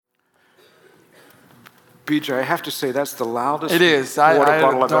BJ, I have to say that's the loudest It is. water I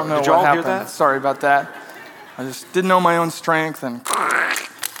bottle I've don't ever. know Did you what all happened. hear that? Sorry about that. I just didn't know my own strength, and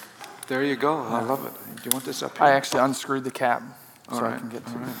There you go. I love it. Do you want this up here? I actually unscrewed the cap so all right. I can get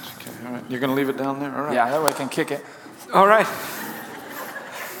to all it. right. Okay. All right. You're going to leave it down there? All right. Yeah, that way I can kick it. All right.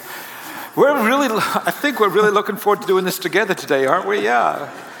 I think we're really looking forward to doing this together today, aren't we? Yeah.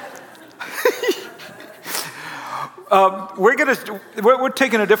 We're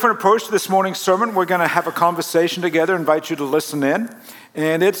taking a different approach to this morning's sermon. We're going to have a conversation together, invite you to listen in.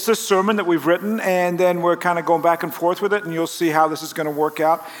 And it's a sermon that we've written, and then we're kind of going back and forth with it, and you'll see how this is going to work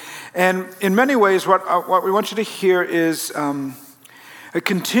out. And in many ways, what we want you to hear is a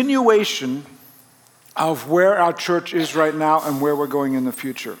continuation of where our church is right now and where we're going in the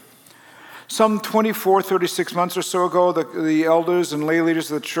future. Some 36 months or so ago, the elders and lay leaders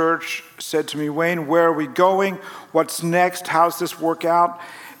of the church said to me, Wayne, where are we going? What's next? How's this work out?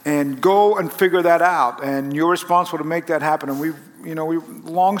 And go and figure that out. And you're responsible to make that happen. And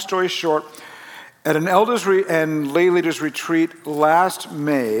long story short, at an elders and lay leaders retreat last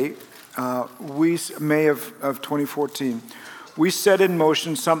May, May of 2014, we set in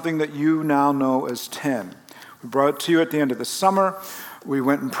motion something that you now know as 10. We brought it to you at the end of the summer. We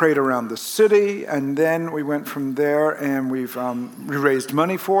went and prayed around the city, and then we went from there, and we raised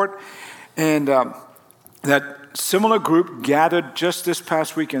money for it. And that similar group gathered just this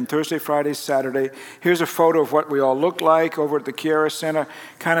past weekend, Thursday, Friday, Saturday. Here's a photo of what we all look like over at the Kiara Center,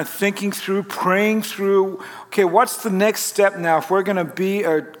 kind of thinking through, praying through, okay, what's the next step now? If we're going to be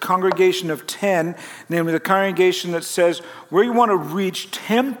a congregation of 10, namely the congregation that says we want to reach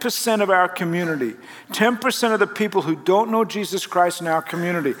 10% of our community, 10% of the people who don't know Jesus Christ in our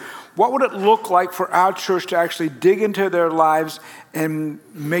community, what would it look like for our church to actually dig into their lives and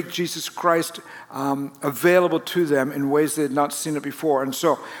make Jesus Christ available to them in ways they had not seen it before? And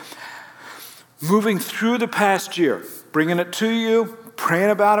so, moving through the past year, bringing it to you, praying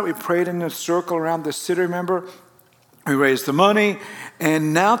about it. We prayed in a circle around the city, remember? We raised the money.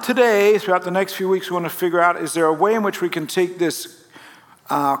 And now today, throughout the next few weeks, we want to figure out, is there a way in which we can take this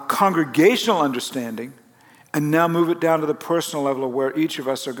congregational understanding and now move it down to the personal level of where each of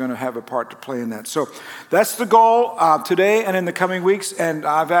us are going to have a part to play in that. So that's the goal today and in the coming weeks. And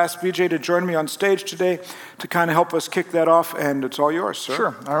I've asked BJ to join me on stage today to kind of help us kick that off. And it's all yours, sir.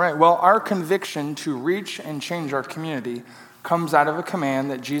 Sure. All right. Well, our conviction to reach and change our community comes out of a command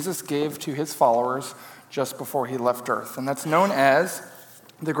that Jesus gave to his followers just before he left earth. And that's known as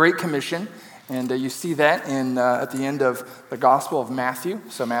the Great Commission. And you see that at the end of the Gospel of Matthew,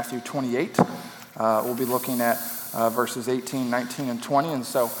 so Matthew 28. We'll be looking at verses 18, 19, and 20. And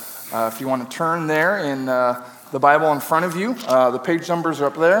so if you want to turn there in the Bible in front of you, the page numbers are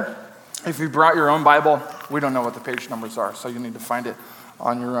up there. If you brought your own Bible, we don't know what the page numbers are, so you need to find it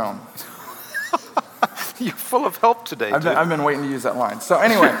on your own. You're full of help today, I've been waiting to use that line. So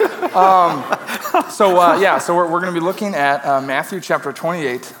anyway, so we're going to be looking at Matthew chapter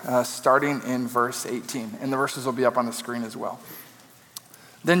 28, starting in verse 18. And the verses will be up on the screen as well.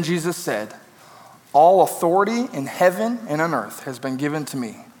 Then Jesus said, "All authority in heaven and on earth has been given to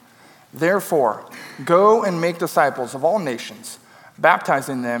me. Therefore, go and make disciples of all nations,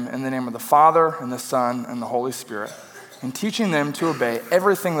 baptizing them in the name of the Father and the Son and the Holy Spirit, and teaching them to obey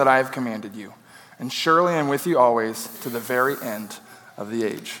everything that I have commanded you. And surely I'm with you always to the very end of the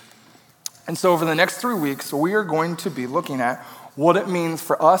age." And so over the next 3 weeks, we are going to be looking at what it means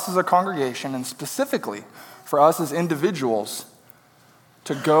for us as a congregation, and specifically for us as individuals,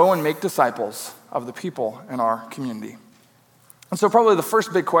 to go and make disciples of the people in our community. And so probably the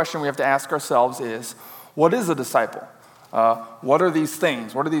first big question we have to ask ourselves is, what is a disciple? What are these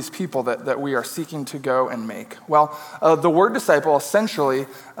things? What are these people that we are seeking to go and make? Well, the word disciple essentially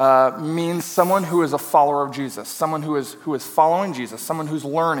means someone who is a follower of Jesus, someone who is following Jesus, someone who's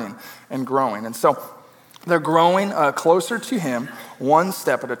learning and growing. And so they're growing closer to him one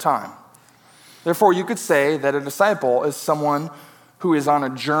step at a time. Therefore, you could say that a disciple is someone who is on a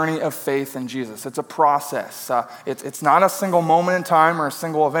journey of faith in Jesus. It's a process. It's not a single moment in time or a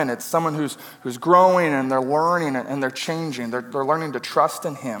single event. It's someone who's growing and they're learning and they're changing. They're learning to trust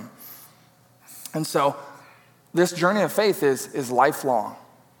in him. And so this journey of faith is lifelong.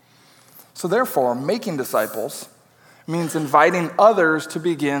 So therefore, making disciples means inviting others to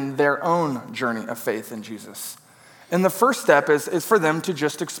begin their own journey of faith in Jesus. And the first step is for them to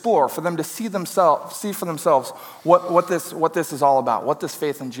just explore, for them to see for themselves what this is all about, what this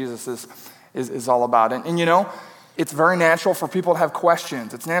faith in Jesus is all about. And you know, it's very natural for people to have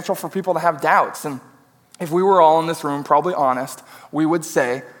questions. It's natural for people to have doubts. And if we were all in this room, probably honest, we would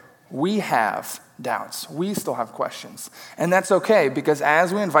say, we have doubts. We still have questions. And that's okay, because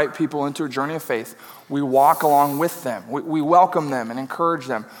as we invite people into a journey of faith, we walk along with them. We welcome them and encourage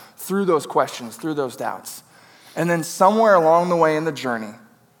them through those questions, through those doubts. And then somewhere along the way in the journey,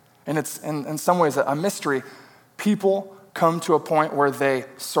 and it's in some ways a mystery, people come to a point where they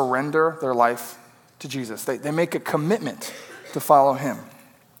surrender their life to Jesus. They make a commitment to follow him.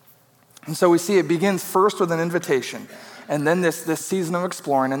 And so we see it begins first with an invitation, and then this season of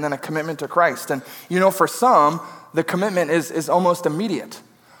exploring, and then a commitment to Christ. And for some, the commitment is almost immediate.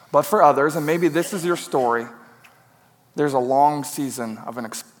 But for others, and maybe this is your story, there's a long season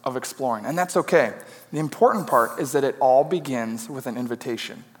of exploring, and that's okay. The important part is that it all begins with an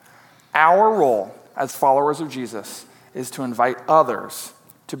invitation. Our role as followers of Jesus is to invite others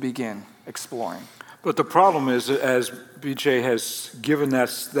to begin exploring. But the problem is, as BJ has given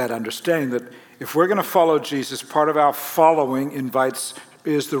us that understanding, that if we're going to follow Jesus, part of our following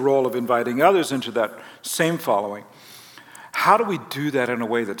is the role of inviting others into that same following. How do we do that in a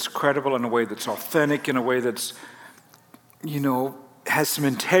way that's credible, in a way that's authentic, in a way that's, has some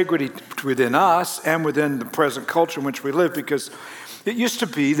integrity within us and within the present culture in which we live? Because it used to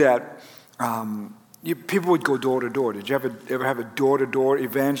be that people would go door to door. Did you ever have a door-to-door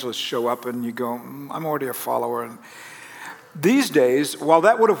evangelist show up and you go, I'm already a follower? And these days, while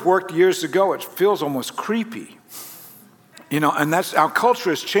that would have worked years ago, it feels almost creepy. And that's our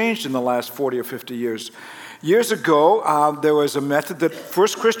culture has changed in the last 40 or 50 years. Years ago, there was a method that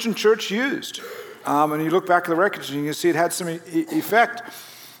First Christian Church used. And you look back at the records and you can see it had some effect.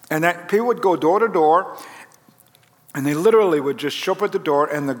 And that people would go door to door, and they literally would just show up at the door,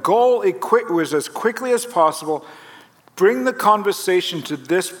 and the goal was as quickly as possible, bring the conversation to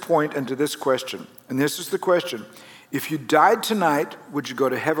this point and to this question. And this is the question: if you died tonight, would you go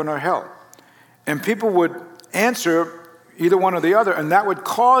to heaven or hell? And people would answer either one or the other, and that would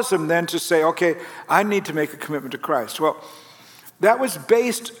cause them then to say, okay, I need to make a commitment to Christ. Well, that was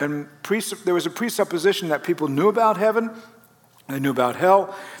based, and there was a presupposition that people knew about heaven, they knew about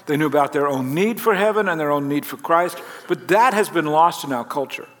hell, they knew about their own need for heaven and their own need for Christ, but that has been lost in our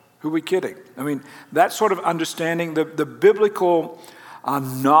culture. Who are we kidding? I mean, that sort of understanding, the biblical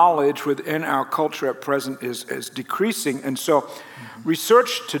knowledge within our culture at present is decreasing, and so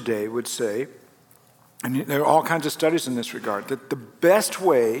research today would say, and there are all kinds of studies in this regard, that the best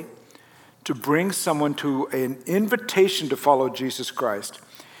way to bring someone to an invitation to follow Jesus Christ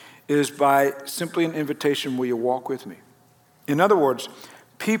is by simply an invitation, will you walk with me? In other words,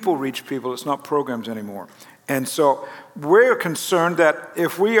 people reach people, it's not programs anymore. And so we're concerned that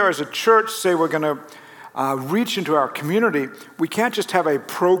if we are as a church say we're going to reach into our community, we can't just have a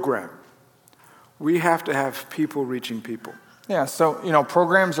program. We have to have people reaching people. Yeah, so,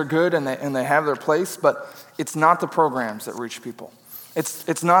 programs are good and they have their place, but it's not the programs that reach people.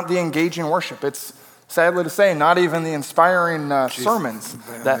 It's not the engaging worship. It's, sadly to say, not even the inspiring sermons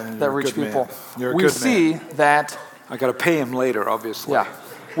that reach people. We see that... I got to pay him later, obviously. Yeah,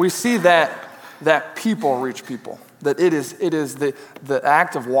 we see that people reach people. That it is the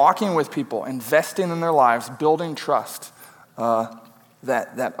act of walking with people, investing in their lives, building trust,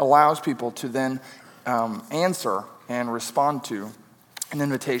 that allows people to then answer and respond to an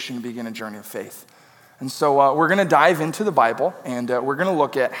invitation to begin a journey of faith. And so we're going to dive into the Bible, and we're going to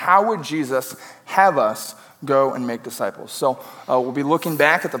look at how would Jesus have us go and make disciples. So we'll be looking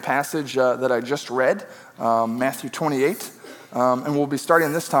back at the passage that I just read, Matthew 28, and we'll be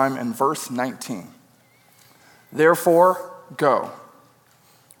starting this time in verse 19. Therefore, go.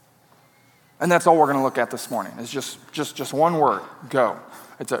 And that's all we're going to look at this morning, is just one word, go.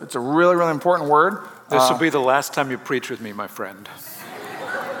 It's a really, really important word. This will be the last time you preach with me, my friend.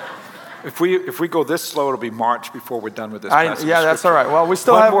 If we go this slow, it'll be March before we're done with this passage. Yeah, that's all right. Well, we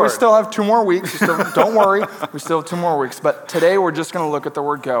still have 2 more weeks. Don't worry, we still have 2 more weeks. But today we're just going to look at the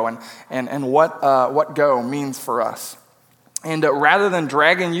word go and what go means for us. And rather than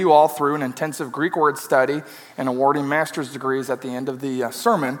dragging you all through an intensive Greek word study and awarding master's degrees at the end of the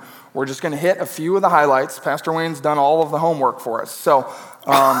sermon, we're just going to hit a few of the highlights. Pastor Wayne's done all of the homework for us. So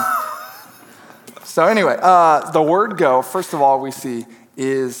anyway, the word go, first of all, we see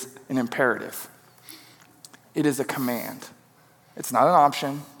is an imperative. It is a command. It's not an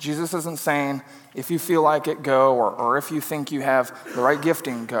option. Jesus isn't saying, if you feel like it, go, or if you think you have the right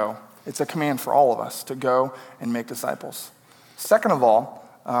gifting, go. It's a command for all of us to go and make disciples. Second of all,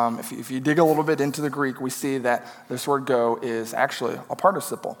 if you dig a little bit into the Greek, we see that this word go is actually a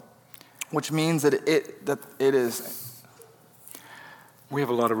participle, which means that it is. We have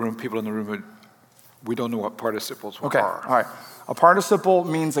a lot of people in the room who we don't know what participles are. Okay, all right. A participle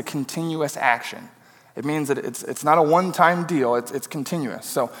means a continuous action. It means that it's not a one-time deal, it's continuous.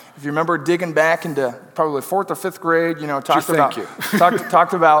 So if you remember digging back into probably 4th or 5th grade,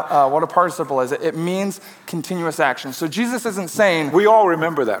 talked about what a participle is. It means continuous action. So Jesus isn't saying... We all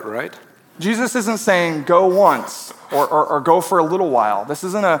remember that, right? Jesus isn't saying go once or go for a little while. This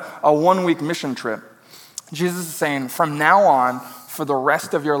isn't a 1-week mission trip. Jesus is saying from now on, for the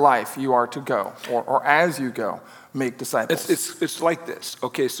rest of your life, you are to go, or as you go, make disciples. It's like this.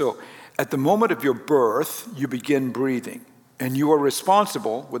 Okay, so at the moment of your birth, you begin breathing, and you are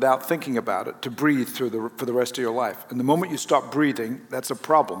responsible, without thinking about it, to breathe for the rest of your life. And the moment you stop breathing, that's a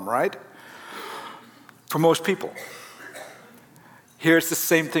problem, right? For most people. Here's the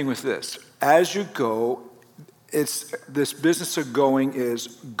same thing with this. As you go, this business of going is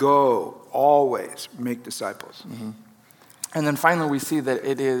go, always make disciples. Mm-hmm. And then finally, we see that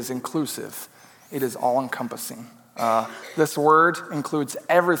it is inclusive. It is all-encompassing. This word includes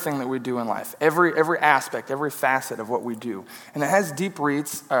everything that we do in life, every aspect, every facet of what we do. And it has deep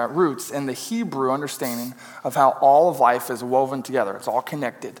roots in the Hebrew understanding of how all of life is woven together. It's all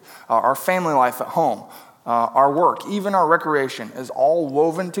connected. Our family life at home, our work, even our recreation is all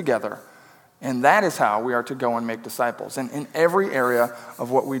woven together. And that is how we are to go and make disciples. And in every area of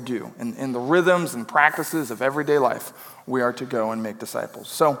what we do, in the rhythms and practices of everyday life, we are to go and make disciples.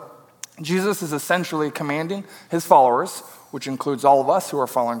 So Jesus is essentially commanding his followers, which includes all of us who are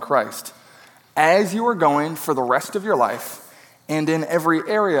following Christ, as you are going for the rest of your life and in every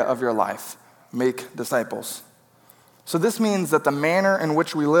area of your life, make disciples. So this means that the manner in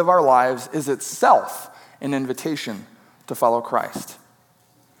which we live our lives is itself an invitation to follow Christ.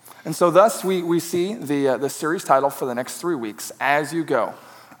 And so thus we see the series title for the next 3 weeks, As You Go.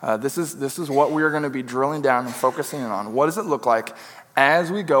 This is what we are going to be drilling down and focusing on. What does it look like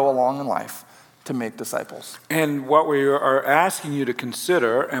as we go along in life to make disciples? And what we are asking you to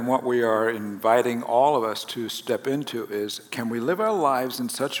consider and what we are inviting all of us to step into is, can we live our lives in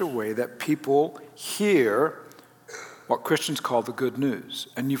such a way that people hear what Christians call the good news?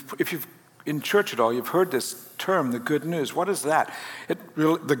 And if you've in church at all, you've heard this term, the good news. What is that?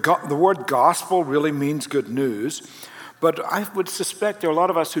 The word gospel really means good news, but I would suspect there are a lot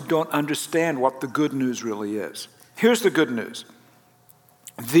of us who don't understand what the good news really is. Here's the good news.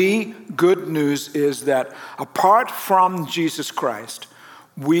 The good news is that apart from Jesus Christ,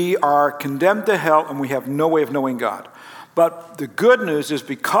 we are condemned to hell and we have no way of knowing God. But the good news is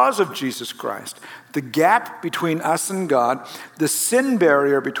because of Jesus Christ, the gap between us and God, the sin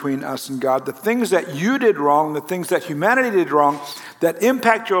barrier between us and God, the things that you did wrong, the things that humanity did wrong, that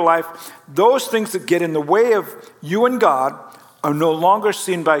impact your life, those things that get in the way of you and God are no longer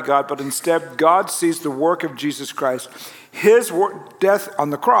seen by God, but instead God sees the work of Jesus Christ, his death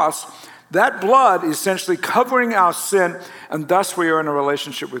on the cross. That blood is essentially covering our sin, and thus we are in a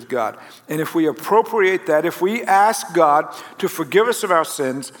relationship with God. And if we appropriate that, if we ask God to forgive us of our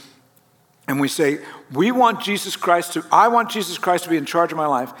sins, and we say, I want Jesus Christ to be in charge of my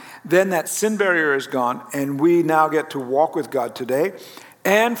life, then that sin barrier is gone, and we now get to walk with God today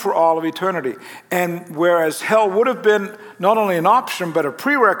and for all of eternity. And whereas hell would have been not only an option, but a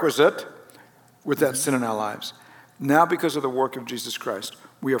prerequisite with that sin in our lives, now because of the work of Jesus Christ,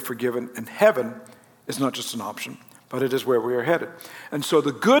 we are forgiven, and heaven is not just an option, but it is where we are headed. And so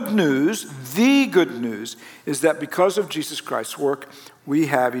the good news is that because of Jesus Christ's work, we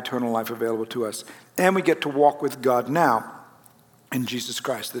have eternal life available to us, and we get to walk with God now in Jesus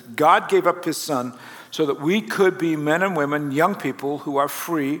Christ. That God gave up his son so that we could be men and women, young people who are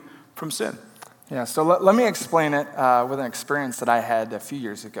free from sin. Yeah, so let me explain it with an experience that I had a few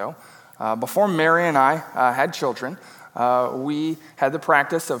years ago. Before Mary and I had children, we had the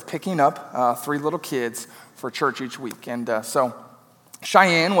practice of picking up 3 little kids for church each week. And so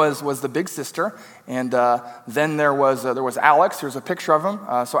Cheyenne was the big sister, and then there was Alex. Here's a picture of him.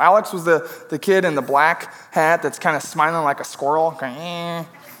 So Alex was the kid in the black hat that's kind of smiling like a squirrel.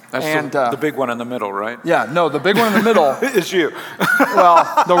 That's the big one in the middle, right? Yeah, no, the big one in the middle is you.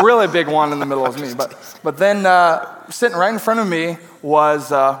 Well, the really big one in the middle is me. But then sitting right in front of me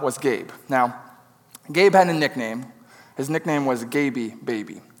was Gabe. Now, Gabe had a nickname. His nickname was Gaby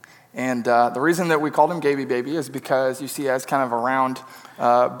Baby. And the reason that we called him Gaby Baby is because you see he has kind of a round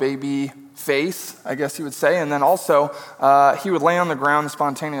baby face, I guess you would say. And then also, he would lay on the ground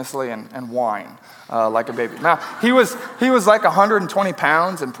spontaneously and whine like a baby. Now, he was like 120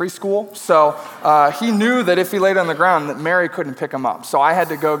 pounds in preschool, so he knew that if he laid on the ground that Mary couldn't pick him up. So I had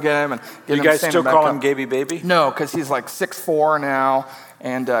to go get him and get him You guys still call him up. Gaby Baby? No, because he's like 6'4" now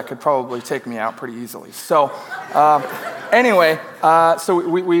and could probably take me out pretty easily. So anyway, so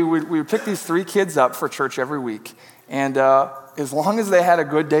we would pick these 3 kids up for church every week. And as long as they had a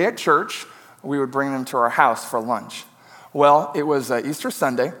good day at church, we would bring them to our house for lunch. Well, it was Easter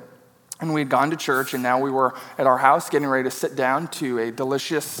Sunday, and we'd gone to church, and now we were at our house getting ready to sit down to a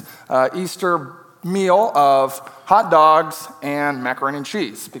delicious Easter meal of hot dogs and macaroni and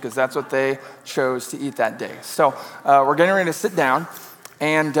cheese, because that's what they chose to eat that day. So we're getting ready to sit down,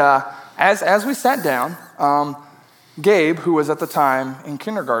 and as we sat down, Gabe, who was at the time in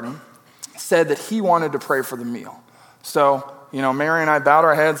kindergarten, said that he wanted to pray for the meal. So, Mary and I bowed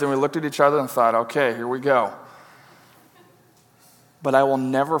our heads and we looked at each other and thought, okay, here we go. But I will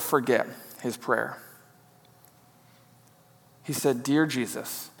never forget his prayer. He said, "Dear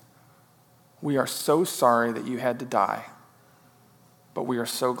Jesus, we are so sorry that you had to die, but we are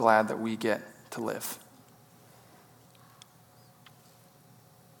so glad that we get to live."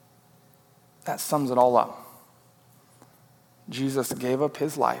 That sums it all up. Jesus gave up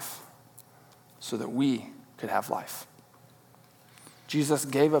his life so that we could have life. Jesus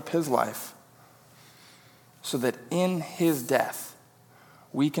gave up his life so that in his death,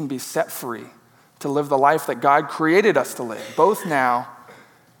 we can be set free to live the life that God created us to live, both now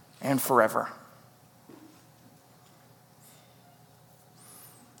and forever.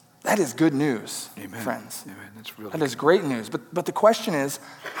 That is good news, Amen. Friends. Amen. That's really That is great news. But the question is,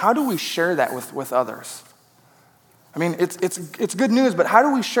 how do we share that with others? I mean, it's good news, but how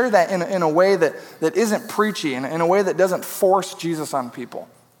do we share that in a way that isn't preachy, in a way that doesn't force Jesus on people?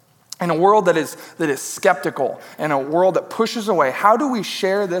 In a world that is skeptical, in a world that pushes away, how do we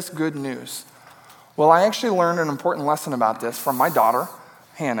share this good news? Well, I actually learned an important lesson about this from my daughter,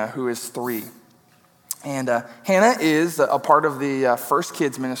 Hannah, who is 3. And Hannah is a part of the First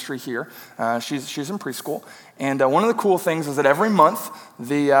Kids ministry here. She's in preschool. And one of the cool things is that every month,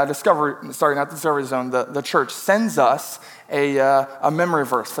 the Discovery Zone, the church sends us a memory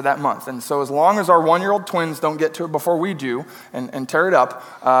verse for that month. And so as long as our 1-year-old twins don't get to it before we do and tear it up,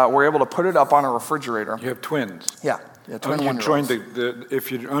 we're able to put it up on a refrigerator. You have twins. Yeah, twin You 1-year-olds. joined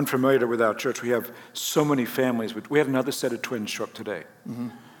if you're unfamiliar with our church, we have so many families. We had another set of twins show up today. Mm-hmm.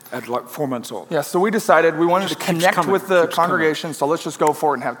 At like 4 months old. Yeah, so we decided we wanted Just to connect coming, with the keeps congregation, so let's just go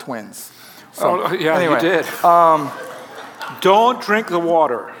for it and have twins. So, yeah, anyway, you did. Don't drink the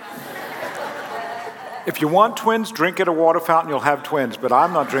water. If you want twins, drink at a water fountain, you'll have twins, but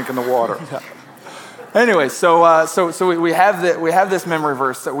I'm not drinking the water. Anyway, so we have this memory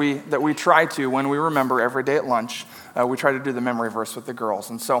verse that we try to, when we remember every day at lunch, we try to do the memory verse with the girls.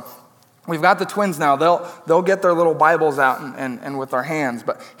 And so we've got the twins now. They'll get their little Bibles out and with their hands.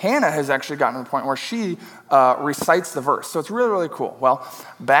 But Hannah has actually gotten to the point where she recites the verse. So it's really, really cool. Well,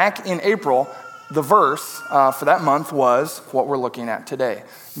 back in April, the verse for that month was what we're looking at today.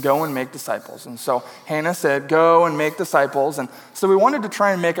 Go and make disciples. And so Hannah said, go and make disciples. And so we wanted to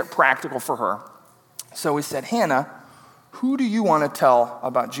try and make it practical for her. So we said, Hannah, who do you want to tell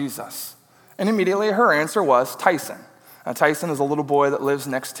about Jesus? And immediately her answer was Tyson. Tyson is a little boy that lives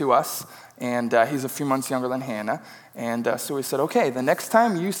next to us, and he's a few months younger than Hannah. And so we said, okay, the next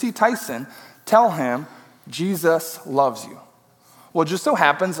time you see Tyson, tell him Jesus loves you. Well, it just so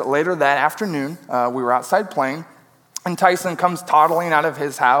happens that later that afternoon, we were outside playing, and Tyson comes toddling out of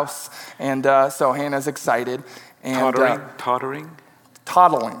his house, and so Hannah's excited. And, Toddling,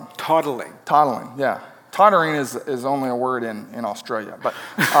 yeah. Tottering is only a word in Australia, but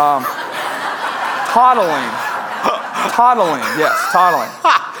toddling, yes, toddling.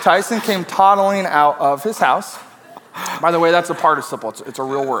 Tyson came toddling out of his house. By the way, that's a participle. It's a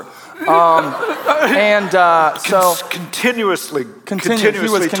real word. Continuously he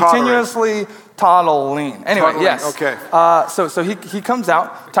was continuously toddling. Anyway, toddling, yes. Okay. So he comes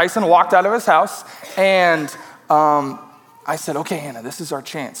out. Tyson walked out of his house, and I said, okay, Hannah, this is our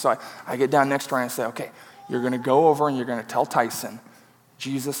chance. So I get down next to her and I say, okay, you're going to go over and you're going to tell Tyson,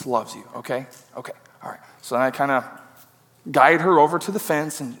 Jesus loves you, okay? Okay, all right. So then I kind of guide her over to the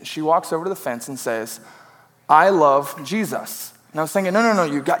fence, and she walks over to the fence and says, I love Jesus. And I was thinking, no,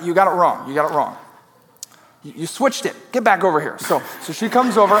 you got it wrong. You switched it. Get back over here. So she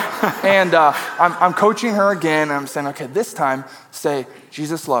comes over, and I'm coaching her again, and I'm saying, okay, this time say,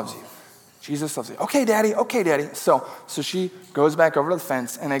 Jesus loves you. Jesus loves you. Okay, Daddy. So she goes back over to the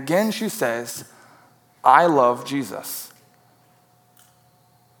fence, and again she says, I love Jesus.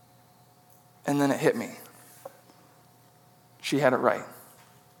 And then it hit me. She had it right.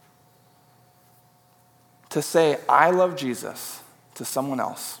 To say, I love Jesus to someone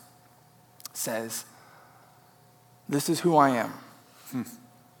else says, this is who I am.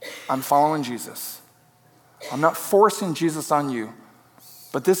 I'm following Jesus. I'm not forcing Jesus on you,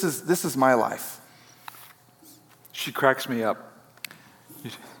 but this is my life. She cracks me up.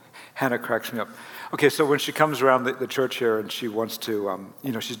 Hannah cracks me up. Okay, so when she comes around the church here and she wants to,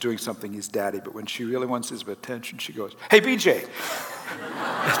 she's doing something, he's daddy, but when she really wants his attention, she goes, "Hey, BJ."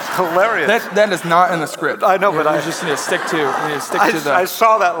 It's hilarious. That is not in the script. I know, but I just need to stick to. I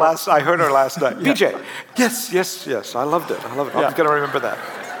saw that I heard her last night. Yeah. BJ. Yes. I loved it. Yeah. I'm going to remember that.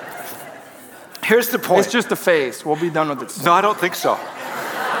 Here's the point. It's just a phase. We'll be done with it soon. No, I don't think so.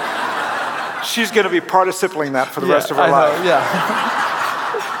 She's going to be participling that for the rest of her life. Yeah.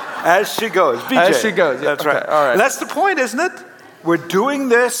 As she goes. BJ. As she goes. Yeah. That's right. Okay. All right. And that's the point, isn't it? We're doing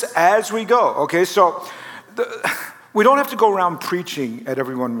this as we go. Okay, so we don't have to go around preaching at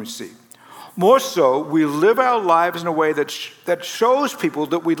everyone we see. More so, we live our lives in a way that shows people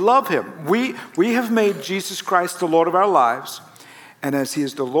that we love him. We have made Jesus Christ the Lord of our lives. And as he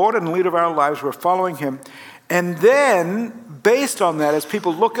is the Lord and leader of our lives, we're following him. And then, based on that, as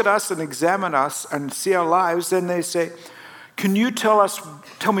people look at us and examine us and see our lives, then they say, "Can you tell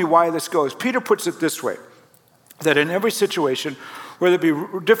me why this goes?" Peter puts it this way, that in every situation, whether it be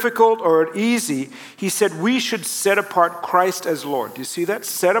difficult or easy, he said we should set apart Christ as Lord. Do you see that?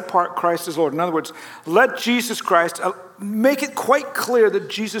 Set apart Christ as Lord. In other words, let Jesus Christ, make it quite clear that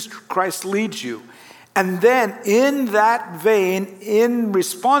Jesus Christ leads you. And then in that vein, in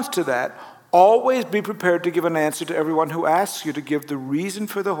response to that, always be prepared to give an answer to everyone who asks you to give the reason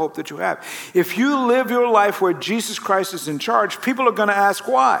for the hope that you have. If you live your life where Jesus Christ is in charge, people are going to ask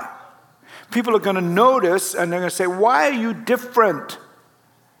why. People are going to notice and they're going to say, "Why are you different?"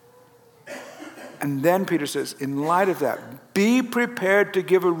 And then Peter says, in light of that, be prepared to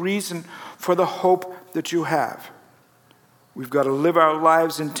give a reason for the hope that you have. We've got to live our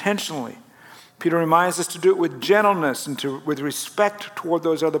lives intentionally. Peter reminds us to do it with gentleness and with respect toward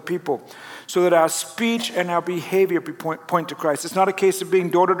those other people, so that our speech and our behavior point to Christ. It's not a case of being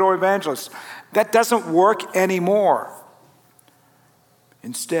door-to-door evangelists. That doesn't work anymore.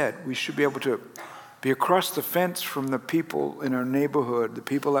 Instead, we should be able to be across the fence from the people in our neighborhood, the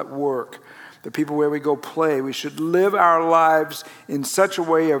people at work, the people where we go play. We should live our lives in such a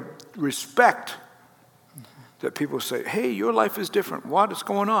way of respect that people say, "Hey, your life is different. What is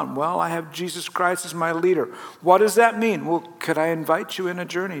going on?" "Well, I have Jesus Christ as my leader." "What does that mean?" "Well, could I invite you in a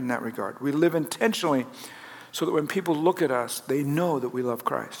journey in that regard?" We live intentionally so that when people look at us, they know that we love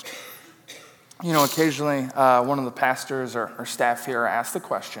Christ. Occasionally one of the pastors or staff here asks the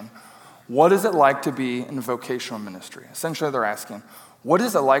question, what is it like to be in vocational ministry? Essentially, they're asking, what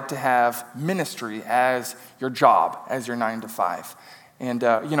is it like to have ministry as your job, as your 9 to 5? And,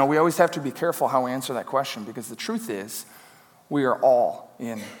 we always have to be careful how we answer that question, because the truth is we are all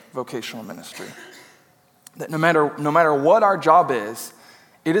in vocational ministry. That no matter what our job is,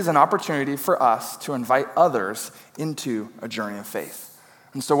 it is an opportunity for us to invite others into a journey of faith.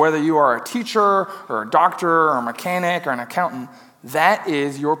 And so whether you are a teacher or a doctor or a mechanic or an accountant, that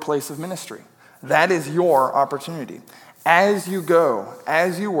is your place of ministry. That is your opportunity. As you go,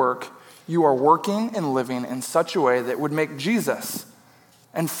 as you work, you are working and living in such a way that would make Jesus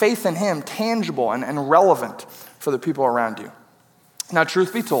and faith in him tangible and relevant for the people around you. Now,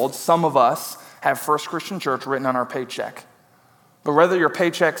 truth be told, some of us have First Christian Church written on our paycheck. But whether your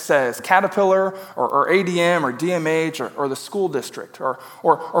paycheck says Caterpillar or ADM or DMH or the school district, or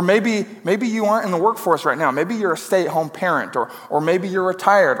maybe you aren't in the workforce right now. Maybe you're a stay-at-home parent, or maybe you're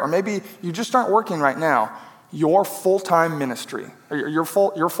retired, or maybe you just aren't working right now. Your full-time ministry, or your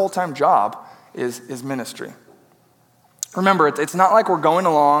full-time job is ministry. Remember, it's not like we're going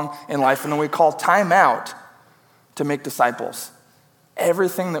along in life and then we call time out to make disciples.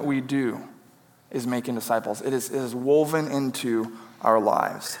 Everything that we do is making disciples. It is woven into our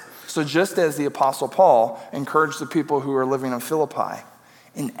lives. So just as the Apostle Paul encouraged the people who are living in Philippi,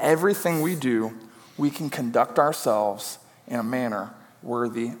 in everything we do, we can conduct ourselves in a manner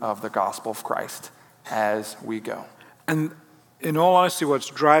worthy of the gospel of Christ as we go. And in all honesty, what's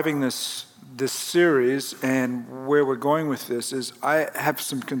driving this series and where we're going with this is I have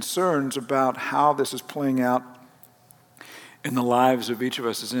some concerns about how this is playing out in the lives of each of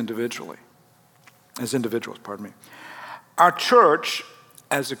us as individuals. Our church,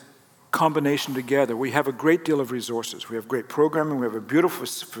 as a combination together, we have a great deal of resources. We have great programming. We have a beautiful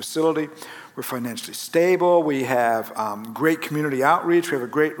facility. We're financially stable. We have great community outreach. We have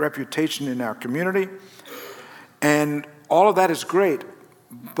a great reputation in our community. And all of that is great.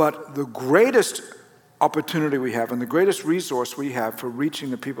 But the greatest opportunity we have and the greatest resource we have for reaching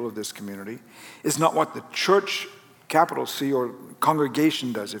the people of this community is not what the church, capital C, or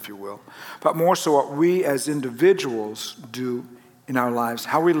congregation does, if you will, but more so what we as individuals do in our lives,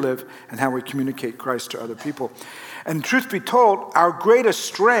 how we live and how we communicate Christ to other people. And truth be told, our greatest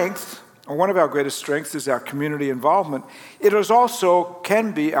strength or one of our greatest strengths is our community involvement, it is also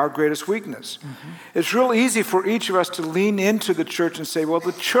can be our greatest weakness. It's real easy for each of us to lean into the church and say, well,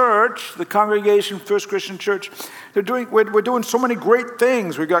 the church, the congregation, First Christian Church, we're doing so many great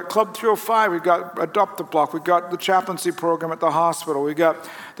things. We've got Club 305, we've got Adopt the Block, we've got the chaplaincy program at the hospital, we've got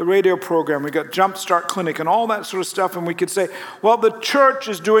the radio program, we've got Jumpstart Clinic and all that sort of stuff. And we could say, well, the church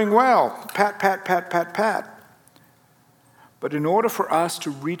is doing well. Pat, pat, pat, pat, pat. But in order for us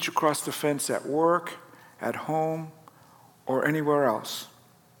to reach across the fence at work, at home, or anywhere else,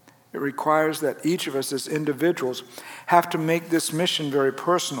 it requires that each of us as individuals have to make this mission very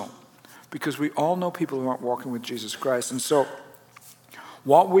personal, because we all know people who aren't walking with Jesus Christ. And so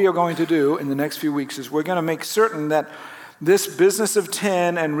what we are going to do in the next few weeks is we're going to make certain that this business of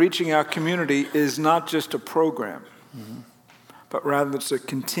 10 and reaching our community is not just a program, but rather it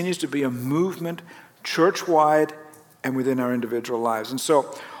continues to be a movement church-wide and within our individual lives. And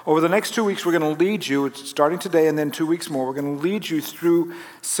so over the next 2 weeks, we're going to lead you, starting today and then 2 weeks more, we're going to lead you through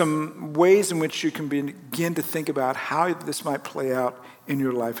some ways in which you can begin to think about how this might play out in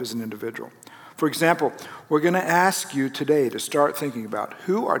your life as an individual. For example, we're going to ask you today to start thinking about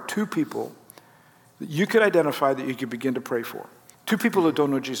who are 2 people that you could identify that you could begin to pray for. 2 people that don't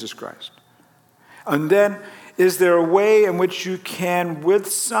know Jesus Christ. And then, is there a way in which you can,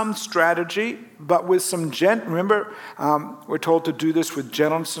 with some strategy, but with some remember, we're told to do this with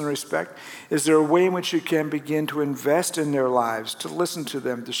gentleness and respect. Is there a way in which you can begin to invest in their lives, to listen to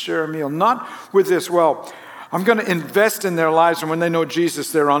them, to share a meal? Not with this, well, I'm going to invest in their lives, and when they know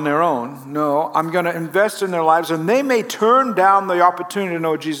Jesus, they're on their own. No, I'm going to invest in their lives, and they may turn down the opportunity to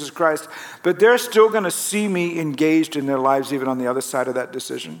know Jesus Christ, but they're still going to see me engaged in their lives, even on the other side of that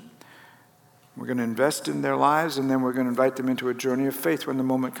decision. We're going to invest in their lives, and then we're going to invite them into a journey of faith when the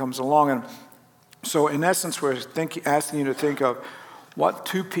moment comes along. And so, in essence, we're asking you to think of what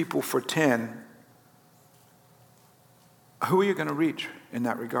 2 people for 10, who are you going to reach in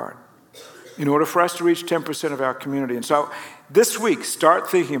that regard? In order for us to reach 10% of our community. And so this week, start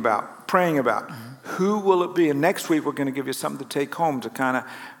thinking about, praying about, who will it be? And next week, we're going to give you something to take home to kind of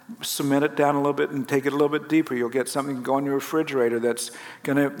cement it down a little bit and take it a little bit deeper. You'll get something to go in your refrigerator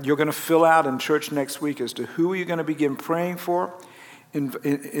you're going to fill out in church next week as to who are you going to begin praying for,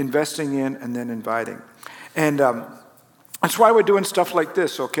 investing in, and then inviting. And that's why we're doing stuff like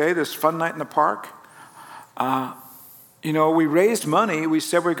this, okay? This fun night in the park. We raised money. We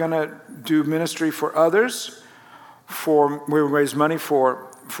said we're going to do ministry for others. We raise money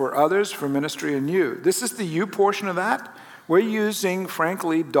for others, for ministry and you. This is the you portion of that. We're using,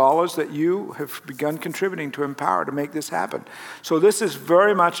 frankly, dollars that you have begun contributing to Empower to make this happen. So this is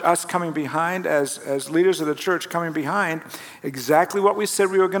very much us coming behind as leaders of the church, coming behind exactly what we said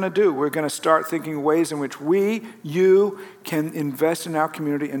we were going to do. We're going to start thinking ways in which you can invest in our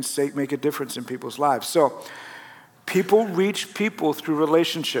community and make a difference in people's lives. So people reach people through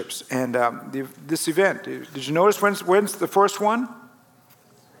relationships. And this event, did you notice when's the first one?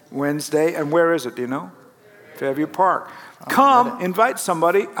 Wednesday. And where is it? Do you know? Fairview Park. Come, invite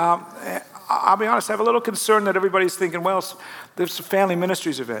somebody. I'll be honest, I have a little concern that everybody's thinking, well, there's a family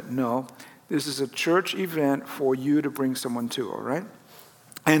ministries event. No, this is a church event for you to bring someone to, all right?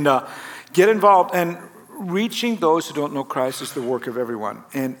 And get involved. And reaching those who don't know Christ is the work of everyone.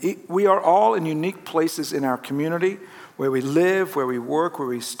 And we are all in unique places in our community, where we live, where we work, where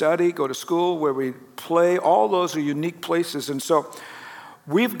we study, go to school, where we play. All those are unique places. And so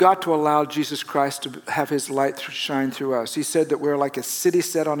we've got to allow Jesus Christ to have his light shine through us. He said that we're like a city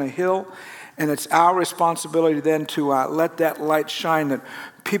set on a hill, and it's our responsibility then to let that light shine, that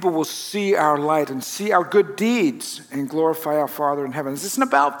people will see our light and see our good deeds and glorify our Father in heaven. This isn't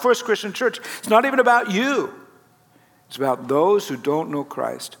about First Christian Church. It's not even about you. It's about those who don't know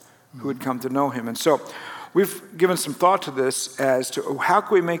Christ, who would come to know him. And so we've given some thought to this as to how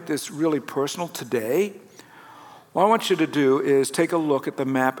can we make this really personal today. What I want you to do is take a look at the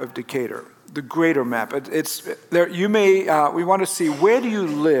map of Decatur, the greater map. It's there. We want to see, where do you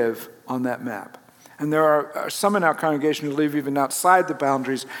live on that map? And there are some in our congregation who live even outside the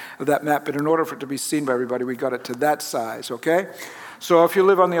boundaries of that map, but in order for it to be seen by everybody, we got it to that size, okay? So if you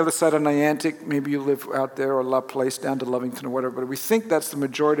live on the other side of Niantic, maybe you live out there, or Love Place down to Lovington or whatever, but we think that's the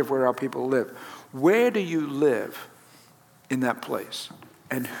majority of where our people live. Where do you live in that place?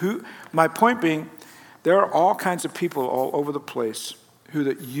 And my point being, there are all kinds of people all over the place who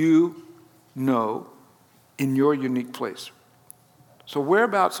that you know in your unique place. So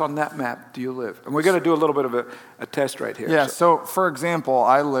whereabouts on that map do you live? And we're going to do a little bit of a test right here. Yeah, so for example,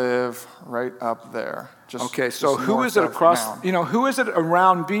 I live right up there. So who is it across, who is it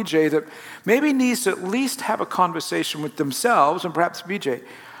around BJ that maybe needs to at least have a conversation with themselves and perhaps BJ?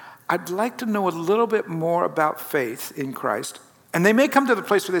 I'd like to know a little bit more about faith in Christ. And they may come to the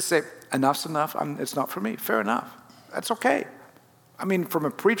place where they say, enough's enough, it's not for me. Fair enough. That's okay. I mean, from a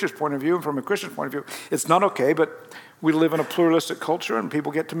preacher's point of view and from a Christian's point of view, it's not okay, but we live in a pluralistic culture and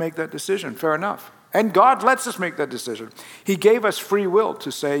people get to make that decision. Fair enough. And God lets us make that decision. He gave us free will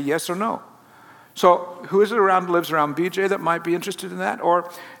to say yes or no. So who is it lives around BJ that might be interested in that?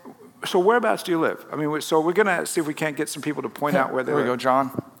 Or, so whereabouts do you live? I mean, so we're going to see if we can't get some people to point out where they live. There we go,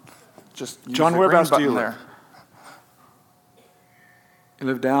 John. John, whereabouts do you live? There. You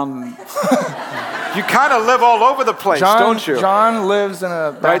live down... You kind of live all over the place, don't you? John lives in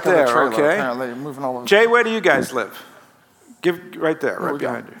a back right there, of a trailer, okay. Apparently, you're moving all over. Jay, where do you guys live? Right there, right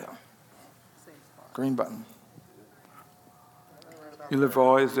behind you. Yeah. Green button. You live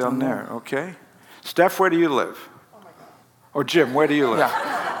always down there, okay. Steph, where do you live? Or Jim, where do you live?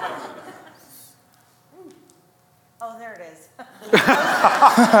 Yeah. Oh, there it is.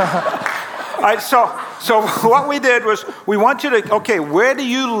 All right, so what we did was we want you to, okay, where do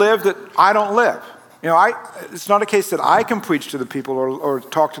you live that I don't live? You know, it's not a case that I can preach to the people or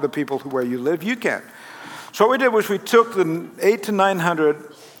talk to the people where you live. You can. So what we did was we took the 800 to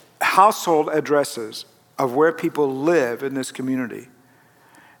 900 household addresses of where people live in this community,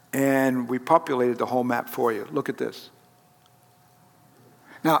 and we populated the whole map for you. Look at this.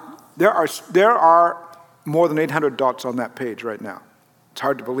 Now, there are more than 800 dots on that page right now. It's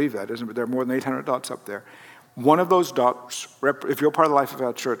hard to believe that, isn't it? But there are more than 800 dots up there. One of those dots, if you're part of the life of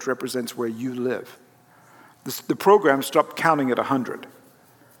our church, represents where you live. The program stopped counting at 100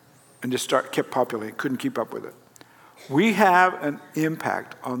 and just kept populating, couldn't keep up with it. We have an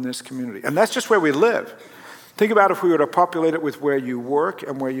impact on this community, and that's just where we live. Think about if we were to populate it with where you work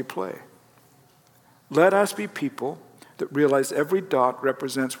and where you play. Let us be people that realize every dot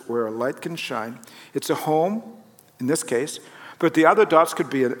represents where a light can shine. It's a home, in this case, but the other dots could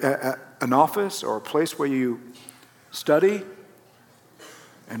be an office or a place where you study,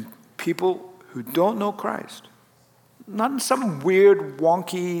 and people who don't know Christ. Not in some weird,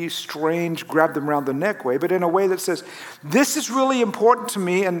 wonky, strange, grab them around the neck way, but in a way that says, this is really important to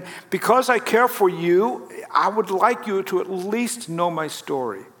me, and because I care for you, I would like you to at least know my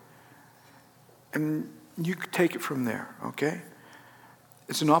story. And you could take it from there, okay?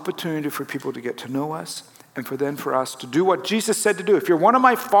 It's an opportunity for people to get to know us, and for us to do what Jesus said to do. If you're one of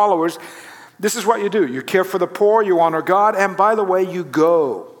my followers, this is what you do. You care for the poor, you honor God, and by the way, you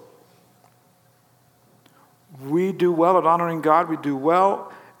go. We do well at honoring God. We do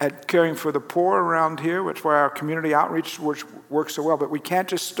well at caring for the poor around here, which is why our community outreach works so well. But we can't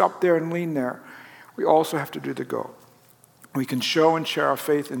just stop there and lean there. We also have to do the go. We can show and share our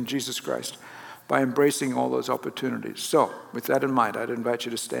faith in Jesus Christ by embracing all those opportunities. So, with that in mind, I'd invite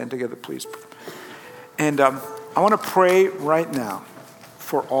you to stand together, please. And I want to pray right now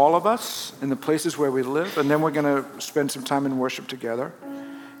for all of us in the places where we live, and then we're going to spend some time in worship together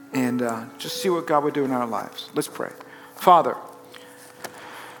and just see what God would do in our lives. Let's pray. Father,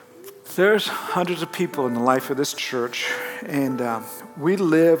 there's hundreds of people in the life of this church, and we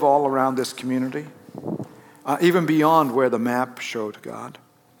live all around this community, even beyond where the map showed, God.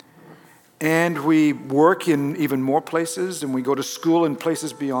 And we work in even more places, and we go to school in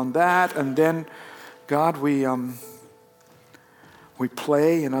places beyond that, and then, God, we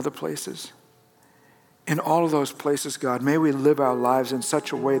play in other places. In all of those places, God, may we live our lives in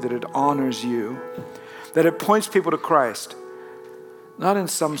such a way that it honors you, that it points people to Christ, not in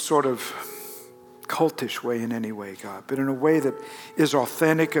some sort of cultish way in any way, God, but in a way that is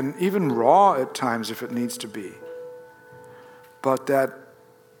authentic and even raw at times if it needs to be, but that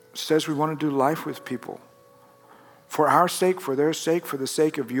says we want to do life with people for our sake, for their sake, for the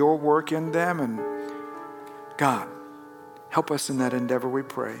sake of your work in them. And God, help us in that endeavor, we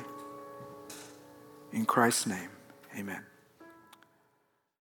pray. In Christ's name, amen.